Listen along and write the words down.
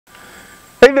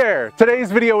Hey there!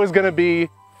 Today's video is going to be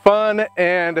fun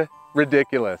and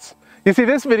ridiculous. You see,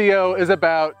 this video is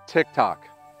about TikTok.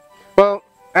 Well,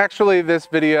 actually this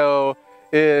video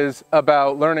is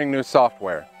about learning new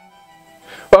software.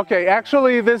 Okay,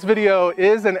 actually this video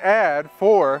is an ad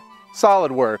for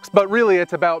SOLIDWORKS, but really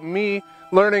it's about me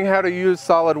learning how to use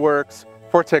SOLIDWORKS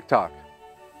for TikTok.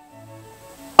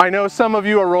 I know some of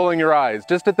you are rolling your eyes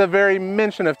just at the very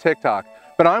mention of TikTok,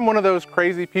 but I'm one of those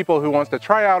crazy people who wants to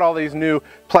try out all these new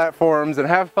platforms and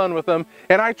have fun with them,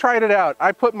 and I tried it out.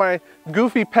 I put my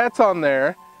goofy pets on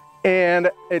there, and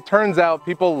it turns out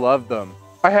people love them.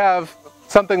 I have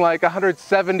something like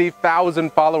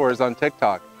 170,000 followers on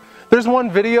TikTok. There's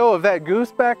one video of that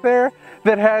goose back there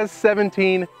that has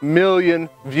 17 million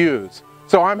views.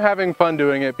 So I'm having fun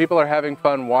doing it, people are having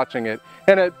fun watching it,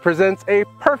 and it presents a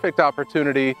perfect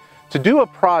opportunity to do a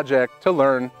project to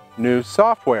learn new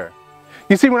software.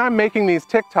 You see, when I'm making these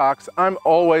TikToks, I'm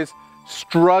always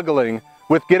struggling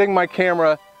with getting my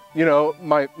camera,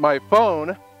 my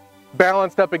phone,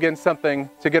 balanced up against something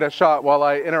to get a shot while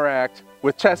I interact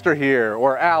with Chester here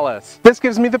or Alice. This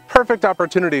gives me the perfect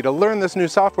opportunity to learn this new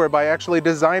software by actually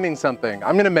designing something.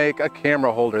 I'm going to make a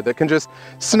camera holder that can just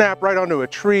snap right onto a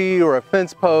tree or a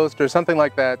fence post or something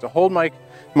like that to hold my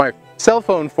cell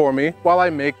phone for me while I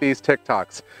make these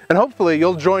TikToks. And hopefully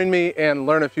you'll join me and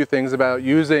learn a few things about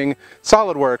using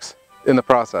SOLIDWORKS in the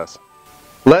process.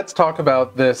 Let's talk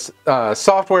about this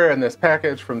software and this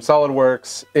package from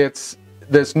SOLIDWORKS. It's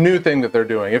this new thing that they're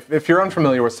doing. If you're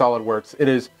unfamiliar with SOLIDWORKS, it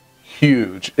is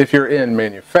huge. If you're in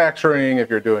manufacturing, if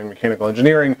you're doing mechanical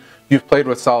engineering, you've played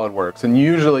with SOLIDWORKS, and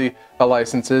usually a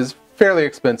license is fairly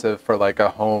expensive for like a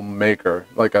home maker,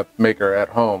 like a maker at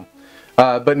home.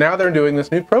 But now they're doing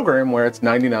this new program where it's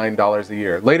 $99 a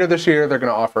year. Later this year, they're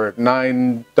going to offer it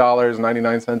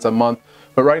 $9.99 a month.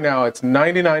 But right now, it's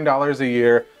 $99 a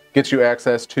year, gets you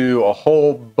access to a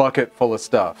whole bucket full of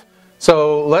stuff.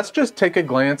 So let's just take a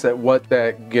glance at what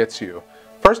that gets you.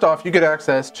 First off, you get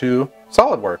access to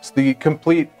SOLIDWORKS, the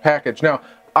complete package. Now,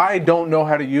 I don't know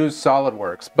how to use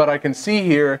SOLIDWORKS, but I can see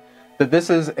here that this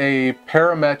is a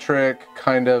parametric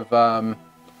kind of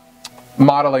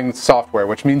modeling software,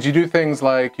 which means you do things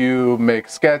like you make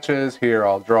sketches. Here,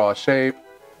 I'll draw a shape.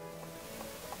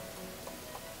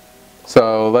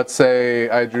 So let's say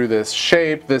I drew this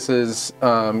shape. This is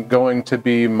going to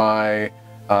be my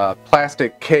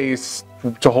plastic case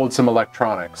to hold some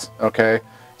electronics, okay?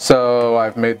 So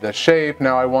I've made the shape.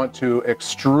 Now I want to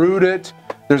extrude it.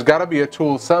 There's got to be a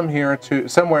tool somewhere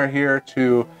here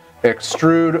to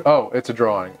extrude. Oh, it's a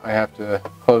drawing. I have to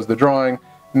close the drawing.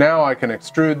 Now I can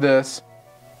extrude this.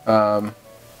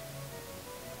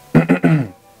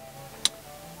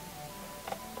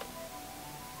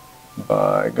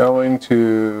 By going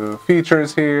to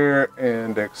features here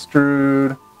and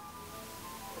extrude,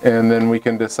 and then we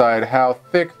can decide how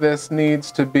thick this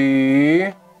needs to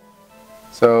be.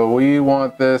 So we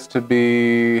want this to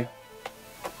be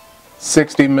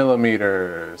 60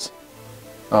 millimeters.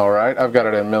 Alright, I've got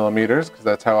it in millimeters because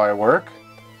that's how I work.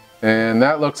 And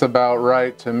that looks about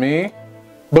right to me.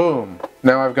 Boom!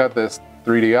 Now I've got this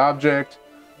 3D object.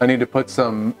 I need to put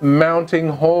some mounting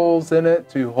holes in it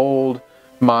to hold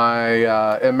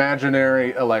my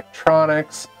imaginary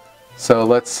electronics. So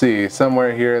let's see,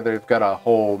 somewhere here they've got a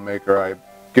hole maker, I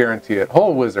guarantee it.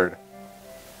 Hole wizard.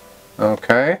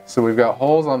 Okay, so we've got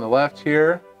holes on the left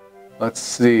here. Let's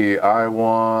see, I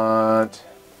want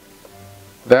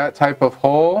that type of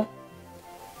hole.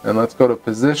 And let's go to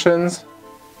positions.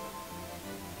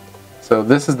 So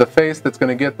this is the face that's going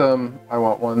to get them. I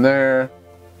want one there,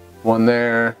 one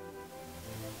there,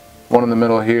 one in the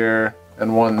middle here,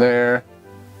 and one there.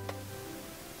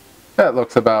 That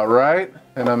looks about right.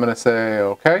 And I'm going to say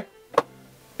OK.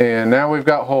 And now we've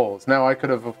got holes. Now I could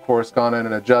have, of course, gone in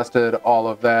and adjusted all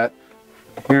of that.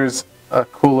 Here's a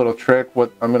cool little trick.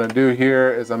 What I'm going to do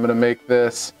here is I'm going to make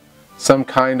this some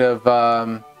kind of,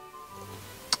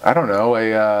 I don't know,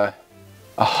 a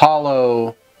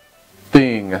hollow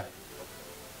thing.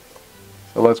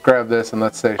 So let's grab this and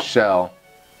let's say shell.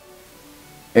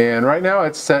 And right now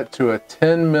it's set to a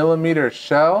 10 millimeter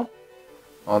shell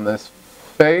on this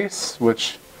face,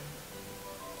 which,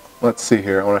 let's see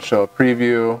here, I want to show a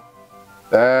preview.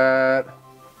 That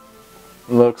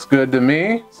looks good to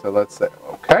me. So let's say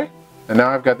okay. And now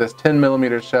I've got this 10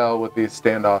 millimeter shell with these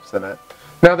standoffs in it.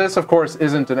 Now this, of course,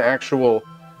 isn't an actual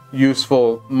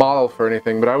useful model for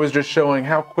anything, but I was just showing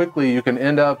how quickly you can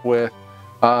end up with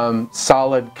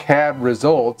solid CAD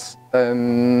results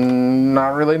and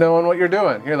not really knowing what you're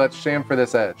doing. Here, let's chamfer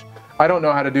this edge. I don't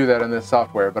know how to do that in this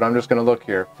software, but I'm just going to look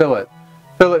here. Fillet.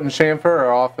 Fillet and chamfer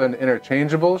are often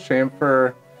interchangeable.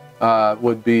 Chamfer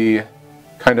would be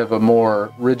kind of a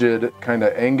more rigid, kind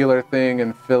of angular thing,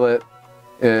 and fillet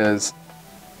is,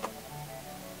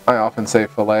 I often say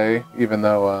fillet, even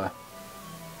though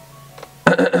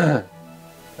I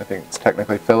think it's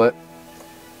technically fillet.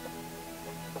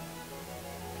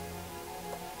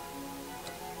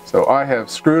 So I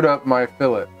have screwed up my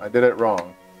fillet. I did it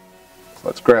wrong. So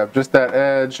let's grab just that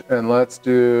edge and let's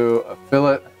do a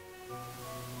fillet.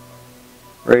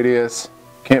 Radius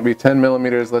can't be 10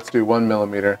 millimeters. Let's do 1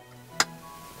 millimeter.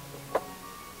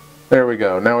 There we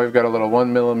go. Now we've got a little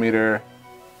 1 millimeter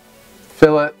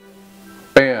fillet.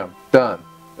 Bam, done.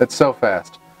 It's so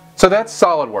fast. So that's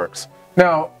SOLIDWORKS.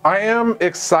 Now, I am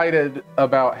excited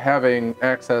about having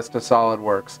access to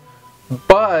SOLIDWORKS,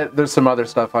 but there's some other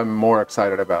stuff I'm more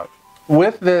excited about.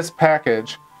 With this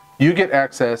package, you get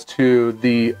access to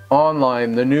the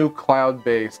new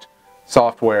cloud-based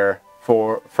software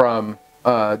from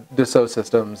Dassault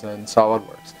Systems and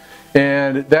SOLIDWORKS.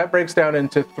 And that breaks down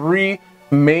into 3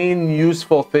 main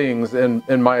useful things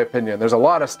in my opinion. There's a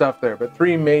lot of stuff there, but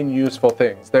 3 main useful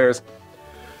things. There's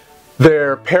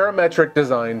their parametric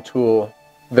design tool,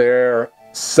 their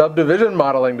subdivision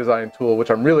modeling design tool, which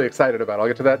I'm really excited about. I'll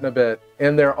get to that in a bit,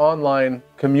 and their online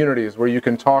communities where you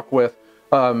can talk with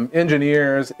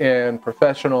engineers and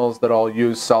professionals that all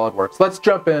use SOLIDWORKS. Let's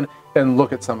jump in and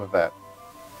look at some of that.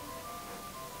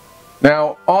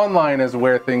 Now, online is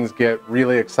where things get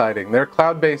really exciting. Their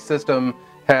cloud-based system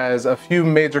has a few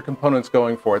major components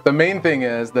going for it. The main thing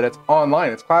is that it's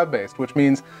online, it's cloud-based, which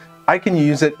means I can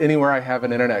use it anywhere I have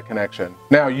an internet connection.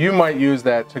 Now, you might use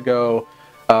that to go,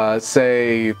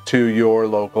 say, to your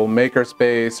local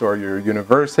makerspace or your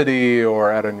university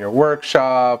or out in your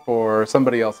workshop or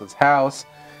somebody else's house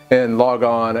and log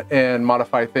on and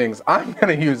modify things. I'm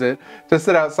going to use it to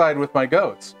sit outside with my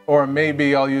goats, or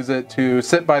maybe I'll use it to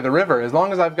sit by the river. As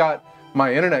long as I've got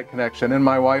my internet connection and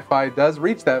my Wi-Fi does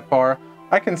reach that far,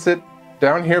 I can sit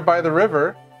down here by the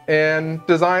river and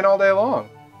design all day long.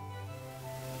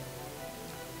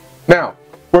 Now,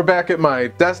 we're back at my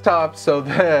desktop so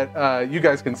that you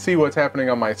guys can see what's happening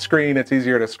on my screen. It's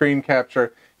easier to screen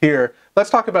capture here. Let's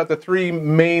talk about the 3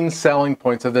 main selling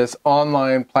points of this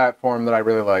online platform that I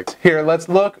really like. Here, let's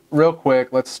look real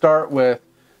quick. Let's start with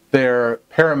their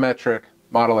parametric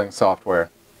modeling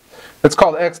software. It's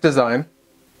called XDesign,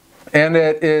 and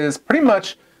it is pretty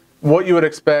much what you would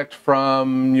expect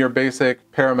from your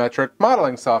basic parametric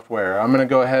modeling software. I'm going to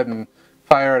go ahead and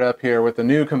fire it up here with a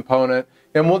new component,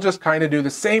 and we'll just kind of do the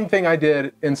same thing I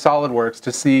did in SOLIDWORKS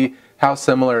to see how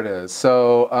similar it is.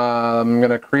 So I'm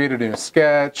going to create a new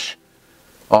sketch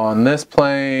on this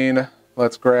plane.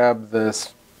 Let's grab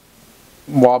this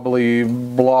wobbly,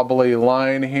 blobbly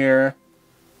line here,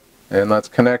 and let's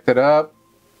connect it up.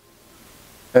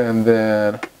 And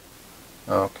then,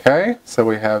 okay, so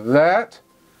we have that.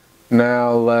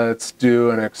 Now let's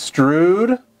do an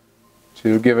extrude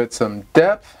to give it some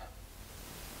depth.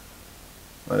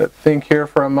 Let it think here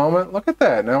for a moment. Look at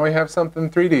that. Now we have something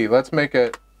 3D. Let's make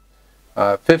it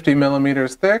 50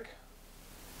 millimeters thick.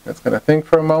 It's going to think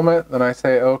for a moment. Then I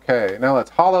say, okay. Now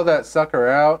let's hollow that sucker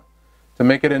out to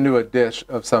make it into a dish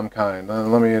of some kind.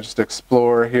 Let me just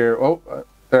explore here. Oh,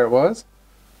 there it was.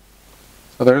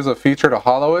 So there's a feature to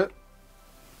hollow it.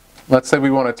 Let's say we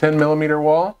want a 10 millimeter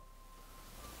wall.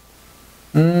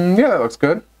 Yeah, that looks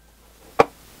good.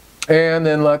 And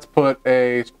then let's put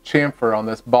a chamfer on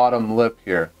this bottom lip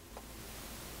here.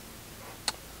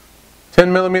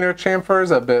 10 millimeter chamfer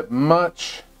is a bit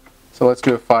much, so let's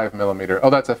do a 5 millimeter. Oh,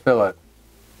 that's a fillet.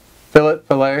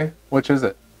 Fillet, which is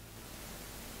it?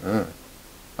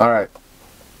 All right,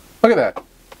 look at that.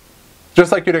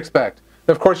 Just like you'd expect.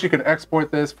 And of course, you can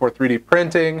export this for 3D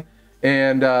printing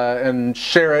and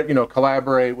share it,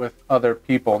 collaborate with other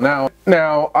people. Now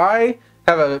I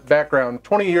have a background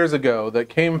 20 years ago that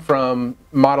came from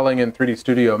modeling in 3D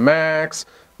Studio Max,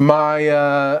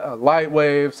 Maya,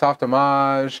 Lightwave,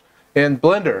 Softimage, and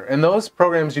Blender. And those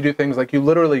programs, you do things like you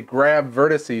literally grab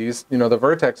vertices, the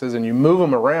vertexes, and you move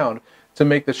them around to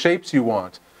make the shapes you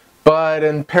want. But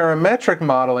in parametric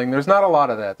modeling, there's not a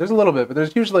lot of that. There's a little bit, but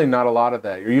there's usually not a lot of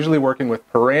that. You're usually working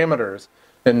with parameters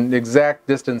and exact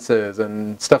distances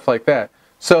and stuff like that.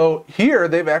 So here,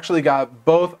 they've actually got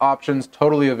both options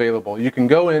totally available. You can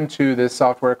go into this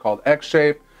software called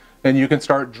Xshape, and you can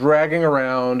start dragging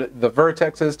around the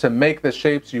vertexes to make the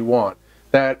shapes you want.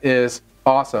 That is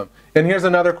awesome. And here's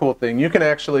another cool thing. You can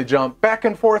actually jump back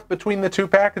and forth between the 2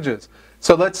 packages.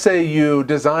 So let's say you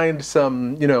designed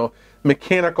some,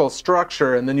 mechanical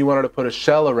structure, and then you wanted to put a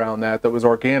shell around that was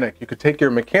organic. You could take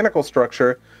your mechanical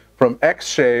structure from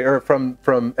Xshape or from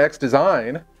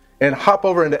XDesign and hop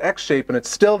over into Xshape, and it's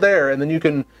still there, and then you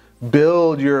can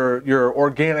build your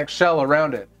organic shell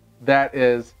around it. that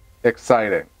is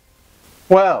exciting.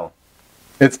 Well,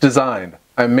 it's designed.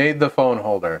 I made the phone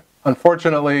holder.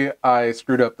 Unfortunately, I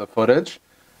screwed up the footage,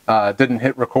 didn't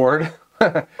hit record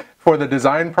for the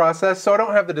design process, so I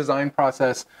don't have the design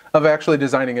process of actually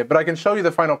designing it, but I can show you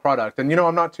the final product. And you know,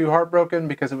 I'm not too heartbroken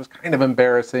because it was kind of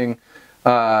embarrassing,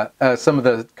 some of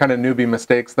the kind of newbie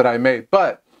mistakes that I made,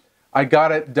 but I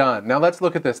got it done. Now let's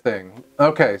look at this thing.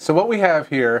 Okay, so what we have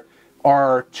here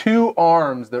are two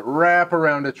arms that wrap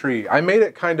around a tree. I made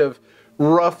it kind of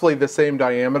roughly the same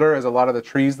diameter as a lot of the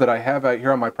trees that I have out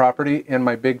here on my property and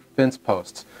my big fence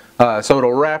posts. So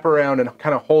it'll wrap around and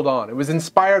kind of hold on. It was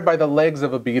inspired by the legs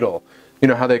of a beetle. You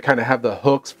know how they kind of have the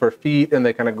hooks for feet and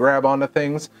they kind of grab onto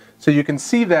things. So you can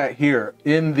see that here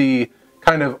in the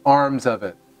kind of arms of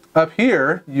it. Up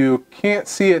here, you can't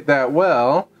see it that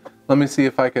well. Let me see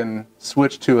if I can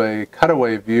switch to a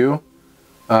cutaway view.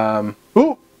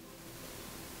 Ooh!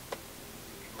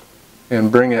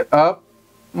 And bring it up.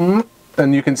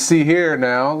 And you can see here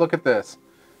now, look at this.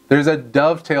 There's a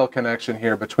dovetail connection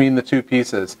here between the two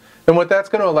pieces. And what that's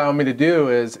going to allow me to do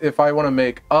is, if I want to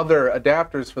make other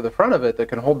adapters for the front of it that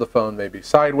can hold the phone maybe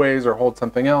sideways or hold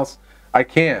something else, I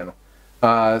can.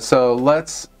 So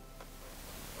let's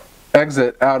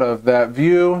exit out of that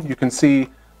view. You can see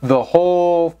the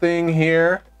whole thing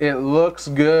here. It looks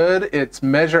good. It's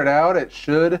measured out. It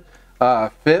should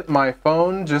fit my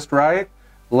phone just right.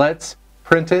 Let's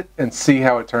print it and see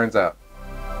how it turns out.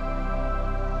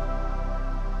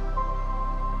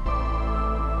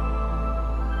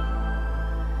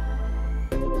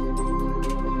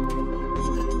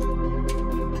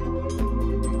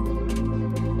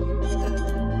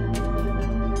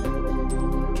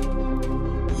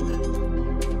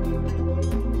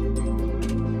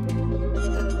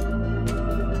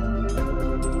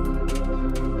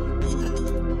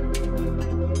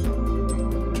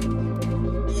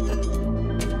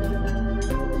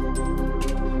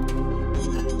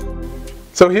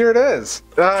 So here it is.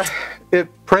 It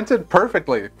printed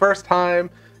perfectly. First time,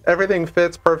 everything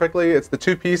fits perfectly. It's the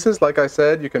two pieces, like I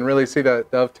said. You can really see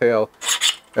that dovetail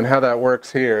and how that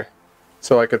works here.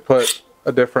 So I could put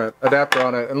a different adapter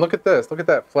on it. And look at this, look at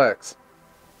that flex.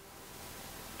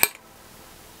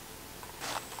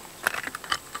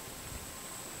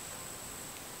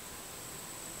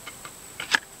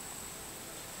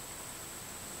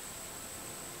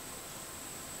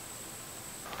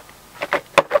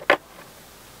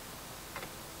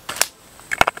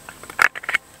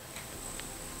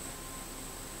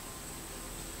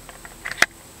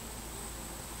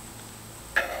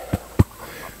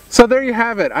 So there you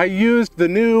have it. I used the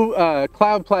new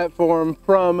cloud platform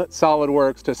from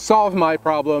SOLIDWORKS to solve my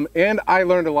problem, and I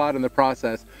learned a lot in the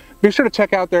process. Be sure to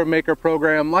check out their maker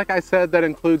program. Like I said, that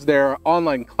includes their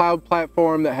online cloud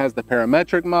platform that has the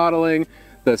parametric modeling,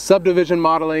 the subdivision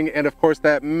modeling, and of course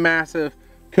that massive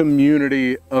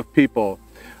community of people.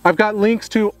 I've got links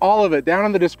to all of it down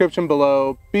in the description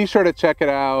below. Be sure to check it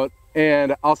out,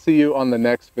 and I'll see you on the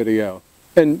next video.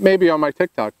 And maybe on my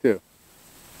TikTok too.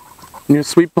 You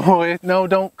sweet boy. No,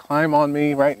 don't climb on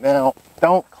me right now.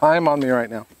 Don't climb on me right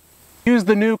now. Use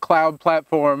the new cloud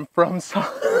platform from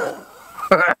Stop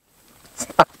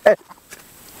it.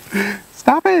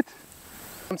 Stop it.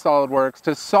 From SOLIDWORKS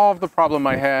to solve the problem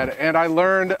I had, and I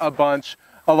learned a bunch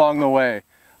along the way.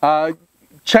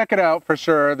 Check it out for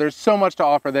sure. There's so much to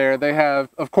offer there. They have,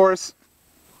 of course,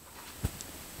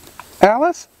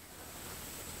 Alice?